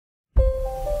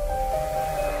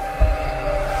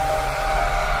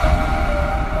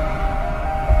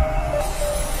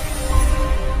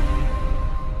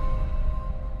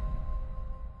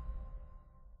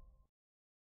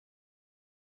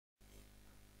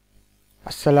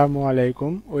আসসালামু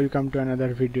আলাইকুম welcome to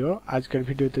another video আজকের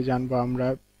ভিডিওতে জানবো আমরা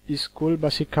স্কুল বা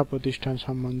শিক্ষা প্রতিষ্ঠান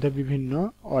সম্বন্ধে বিভিন্ন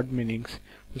ওয়ার্ড মিনিংস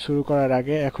শুরু করার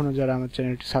আগে এখনো যারা আমার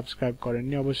চ্যানেলটি সাবস্ক্রাইব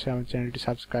করেননি অবশ্যই আমার চ্যানেলটি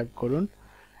সাবস্ক্রাইব করুন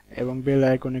এবং বেল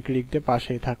আইকনে ক্লিক দিয়ে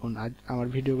পাশেই থাকুন আজ আমার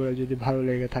ভিডিওগুলো যদি ভালো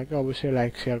লেগে থাকে অবশ্যই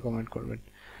লাইক শেয়ার কমেন্ট করবেন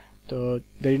তো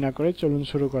দেরি না করে চলুন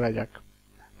শুরু করা যাক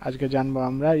আজকে জানবো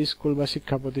আমরা স্কুল বা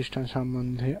শিক্ষা প্রতিষ্ঠান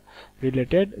সম্বন্ধে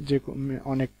রিলেটেড যে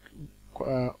অনেক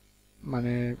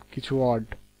মানে কিছু ওয়ার্ড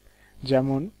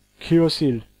যেমন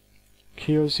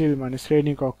খিওসিল মানে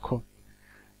শ্রেণীকক্ষ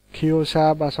খিওসা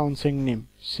বা সনসেংনিম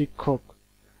শিক্ষক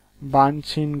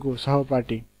বানছিনগু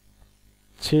সহপাঠী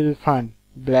ছিলফান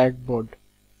ব্ল্যাকবোর্ড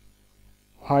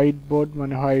হোয়াইটবোর্ড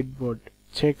মানে হোয়াইটবোর্ড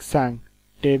ছেকসাং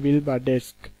টেবিল বা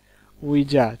ডেস্ক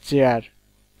উইজা চেয়ার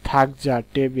থাকজা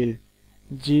টেবিল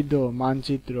জিদো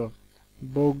মানচিত্র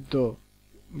বগদো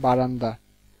বারান্দা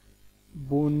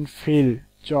বুনফিল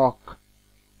চক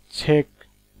ছেক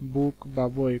বুক বা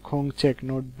বই খোংচেক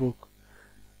notebook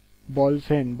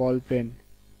ball peen ball peen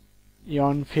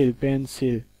ইয়নফিল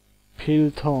pencil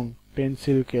ফিলথং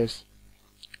pencil case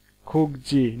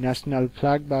খুকজি national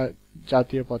flag বা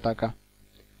জাতীয় পতাকা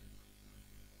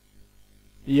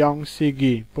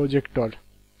ইয়ংসিগি প্রজেক্টর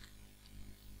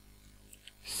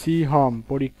সিহম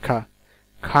পরীক্ষা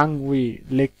খাংউই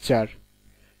lecture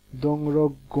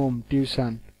দোংরোগুম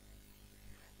tuition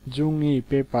জুংই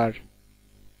paper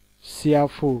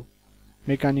সিয়াফু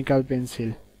mechanical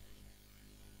pencil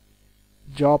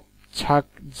job ছাক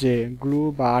যে গ্লু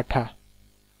বা আঠা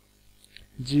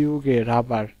জিউগে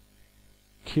রাবার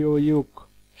খিওয়ুক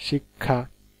শিক্ষা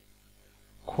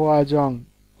খোয়াজং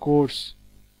কোর্স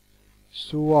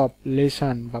সুঅপ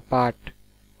লেসন বা পাঠ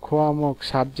খোয়ামক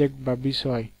সাবজেক্ট বা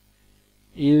বিষয়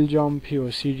ইলজমফিও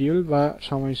শিডিউল বা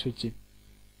সময়সূচি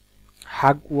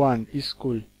হাগওয়ান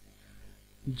স্কুল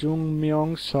জুংমিয়ং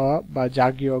স বা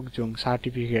জাগিয়কজুং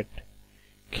সার্টিফিকেট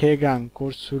খেগাং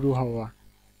কোর্স শুরু হওয়া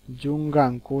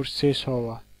জুংগাং কোর্স শেষ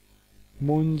হওয়া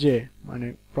মুনজে মানে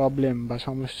প্রবলেম বা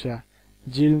সমস্যা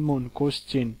জিলমুন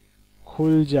কোশ্চিন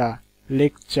খুলজা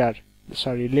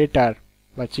লেটার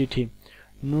বা চিঠি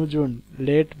নুজুন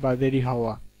লেট বা দেরি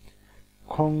হওয়া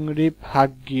খংরিপ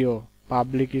হাগগিও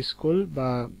পাবলিক স্কুল বা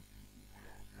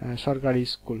সরকারি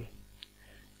স্কুল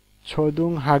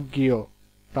ছদুং হাগগিও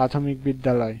প্রাথমিক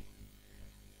বিদ্যালয়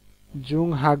জুং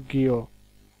হাগগিও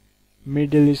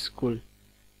মিডল স্কুল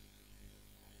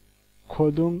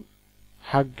খোদুং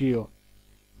হাগগিও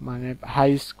মানে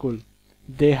হাই স্কুল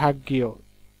দে হাগগিও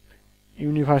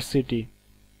ইউনিভার্সিটি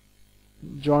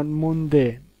জন্মুন্দে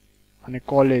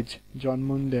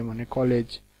মানে কলেজ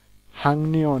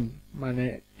হাংনিয়ন মানে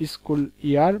স্কুল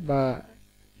ইয়ার বা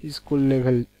স্কুল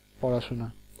লেভেল পড়াশোনা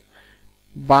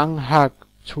বাংহাক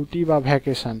ছুটি বা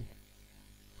ভ্যাকেশন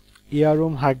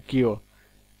ইয়ারুম হাগগিও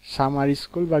সামার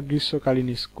স্কুল বা গ্রীষ্মকালীন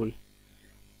স্কুল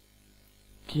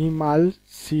কিমাল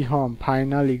সিহম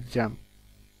ফাইনাল এক্সাম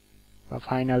বা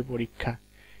ফাইনাল পরীক্ষা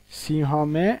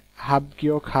সিহমে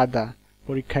হাবগিও খাদা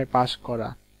পরীক্ষায় পাশ করা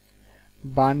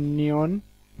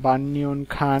বান্নিয়ন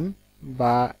খান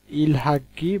বা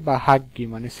ইলহাগ্গি বা হাগ্গি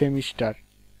মানে সেমিস্টার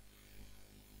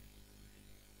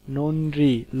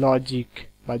ননরি লজিক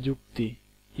বা যুক্তি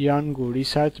ইয়ানগু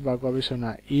রিসার্চ বা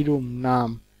গবেষণা ইরুম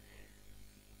নাম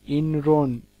ইনরোন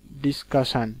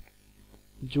ডিসকাশন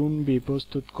জুনবি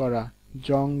প্রস্তুত করা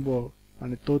জংবো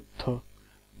মানে তথ্য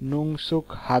নুংসুক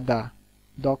হাদা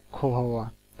দক্ষ হওয়া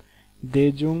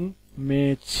দেজুং মে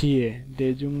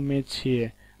ছিয়ে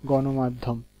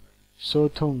গণমাধ্যম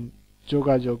সোথুং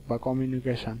যোগাযোগ বা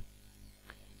communication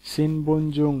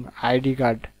সিনবুনজুং ID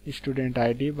card student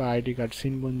ID বা আইডি কার্ড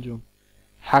সিনবুনজুং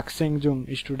হাকসেংজুং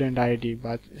স্টুডেন্ট আইডি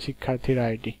বা শিক্ষার্থীর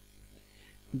আইডি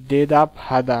দেদাপ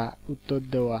হাদা উত্তর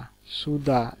দেওয়া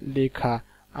সুদা লেখা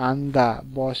আন্দা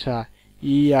বসা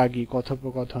ইয়াগি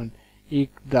কথোপকথন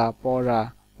ইকদা পড়া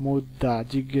মুদ্দা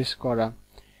জিজ্ঞেস করা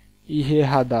ইহে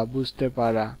হাদা বুঝতে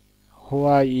পারা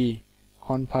হোয়াই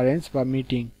কনফারেন্স বা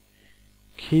মিটিং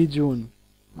খিজুন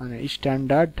মানে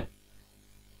স্ট্যান্ডার্ড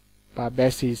বা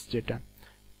বেসিস যেটা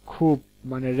খুব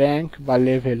মানে র্যাঙ্ক বা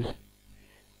level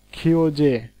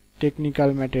খিওজে technical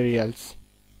materials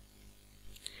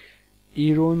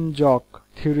ইরুনজক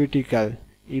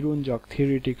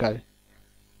theoretical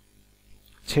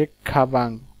check খাবাং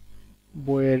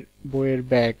বইয়ের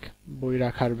ব্যাগ বই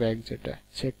রাখার ব্যাগ যেটা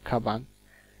check খাবাং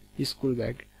school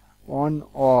bag on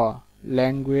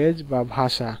language বা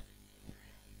ভাষা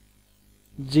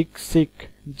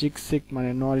জিকসিক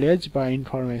মানে নলেজ বা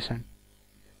ইনফরমেশন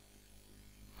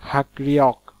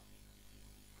হাকরিয়ক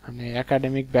মানে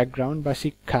একাডেমিক ব্যাকগ্রাউন্ড বা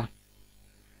শিক্ষা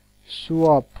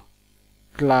সুঅপ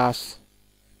ক্লাস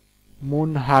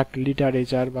মুনহাক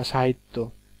লিটারেচার বা সাহিত্য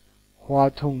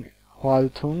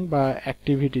হলথুং বা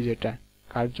অ্যাক্টিভিটি যেটা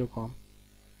কার্যক্রম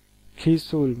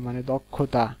খিসুল মানে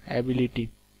দক্ষতা অ্যাবিলিটি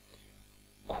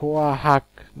খোয়াহাক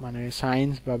মানে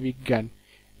সায়েন্স বা বিজ্ঞান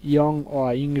ইয়ং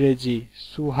অ ইংরেজি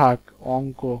সুহাক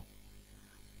অঙ্ক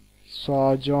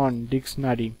সজন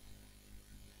ডিকশনারি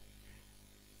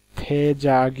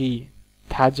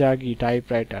থাজাগি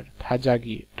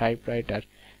টাইপরাইটার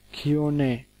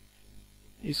খিওনে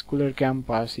স্কুলের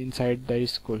ক্যাম্পাস ইনসাইড দ্য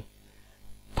স্কুল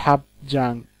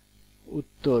থাপজাং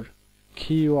উত্তর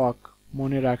খিওয়াক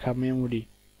মনে রাখা মেমোরি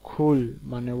খুল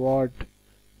মানে ওয়ার্ড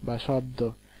বা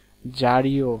শব্দ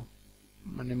জারিও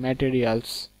মানে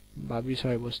ম্যাটেরিয়ালস বা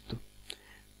বিষয়বস্তু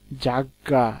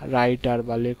জাগ্গা রাইটার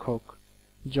বা লেখক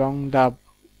জংদাব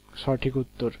সঠিক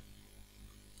উত্তর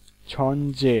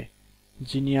ছনজে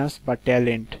জিনিয়াস বা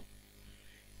ট্যালেন্ট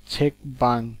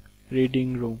ছেকবাং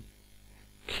রিডিং রুম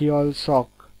খিয়লসক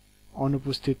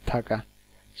অনুপস্থিত থাকা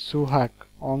সুহাক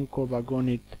অঙ্ক বা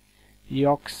গণিত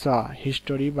ইয়কসা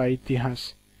হিস্টোরি বা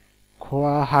ইতিহাস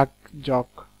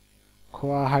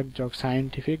খোয়াহাকজক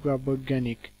সায়েন্টিফিক বা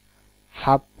বৈজ্ঞানিক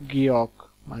হাপগিয়ক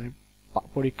মানে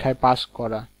পরীক্ষায় পাস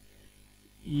করা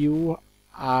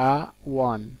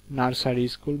ইউ-আ-ওয়ান নার্সারি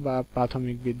স্কুল বা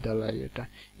প্রাথমিক বিদ্যালয় এটা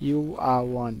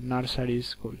ইউ-আ-ওয়ান nursery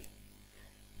school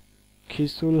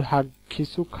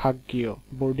খিসুকহাগগিও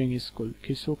boarding school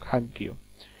খিসুকহাগগিও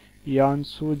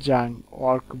ইয়নসুজাং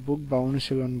workbook বা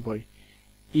অনুশীলন বই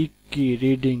ইক্কি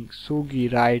রিডিং সুগি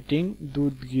রাইটিং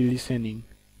দুধগি লিসেনিং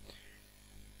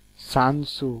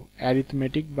সানসু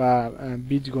অ্যারিথমেটিক বা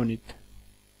বীজগণিত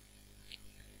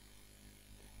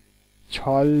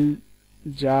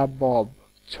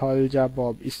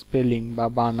ছলজাবব স্পেলিং বা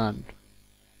বানান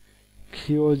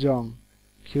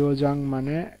খিওজং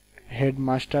মানে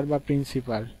হেডমাস্টার বা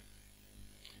প্রিন্সিপাল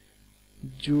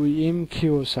জুইম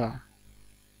খিওসা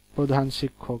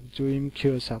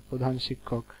প্রধান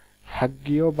শিক্ষক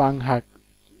হাগ্গিও বাংহাক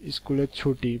স্কুলের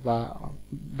ছুটি বা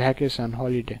ভ্যাকেশন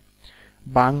হলিডে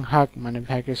বাংহাক মানে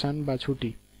ভ্যাকেশন বা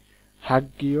ছুটি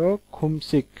হাগ্গিও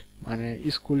খুমসিক মানে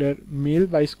স্কুলের মিল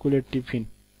বা স্কুলের টিফিন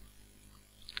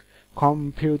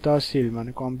কম্পিউটারশিল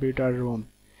মানে কম্পিউটার রুম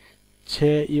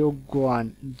ছে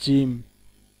ইয়োগোয়ান gym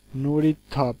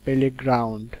নুরিথ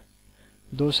playground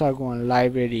দোসাগোয়ান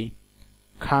library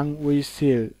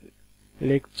খাংউইসিল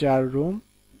lecture room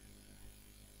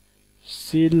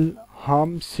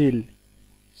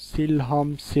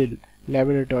সিলহমসিল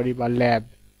laboratory বা ল্যাব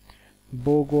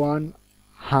বোগোয়ান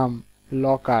হাম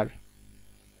লকার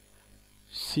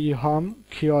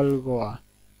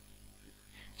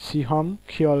সিহম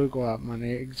খিয়লগোয়া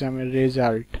মানে এক্সামের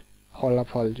রেজাল্ট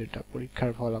ফলাফল যেটা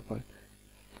পরীক্ষার ফলাফল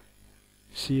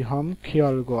সিহম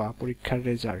খিয়লগোয়া পরীক্ষার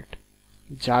রেজাল্ট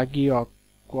জাগিয়ক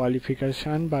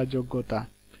কোয়ালিফিকেশন বা যোগ্যতা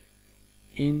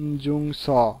ইনজুংস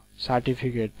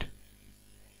সার্টিফিকেট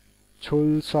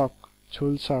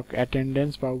ছুলসক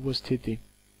অ্যাটেন্ডেন্স বা উপস্থিতি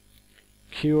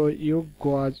খিওয়ুক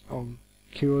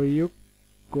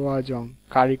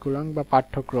কারিকুলাম বা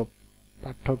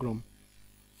পাঠ্যক্রম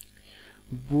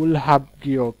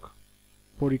বুলহাবগিয়ক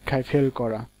পরীক্ষায় ফেল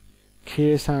করা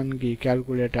খিয়েসানগি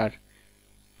ক্যালকুলেটর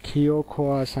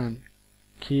খিয়েখোয়াস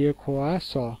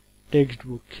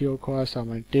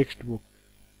টেক্সট বুক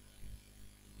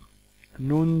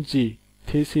নুনজি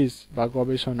থিসিস বা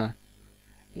গবেষণা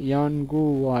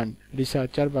ইয়ানগুওয়ান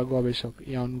রিসার্চার বা গবেষক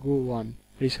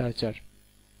রিসার্চার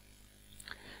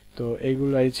তো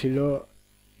এগুলাই ছিল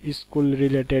স্কুল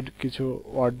রিলেটেড কিছু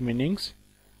ওয়ার্ড মিনিংস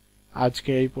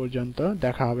আজকে এই পর্যন্ত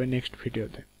দেখা হবে নেক্সট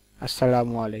ভিডিওতে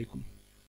আসসালামু আলাইকুম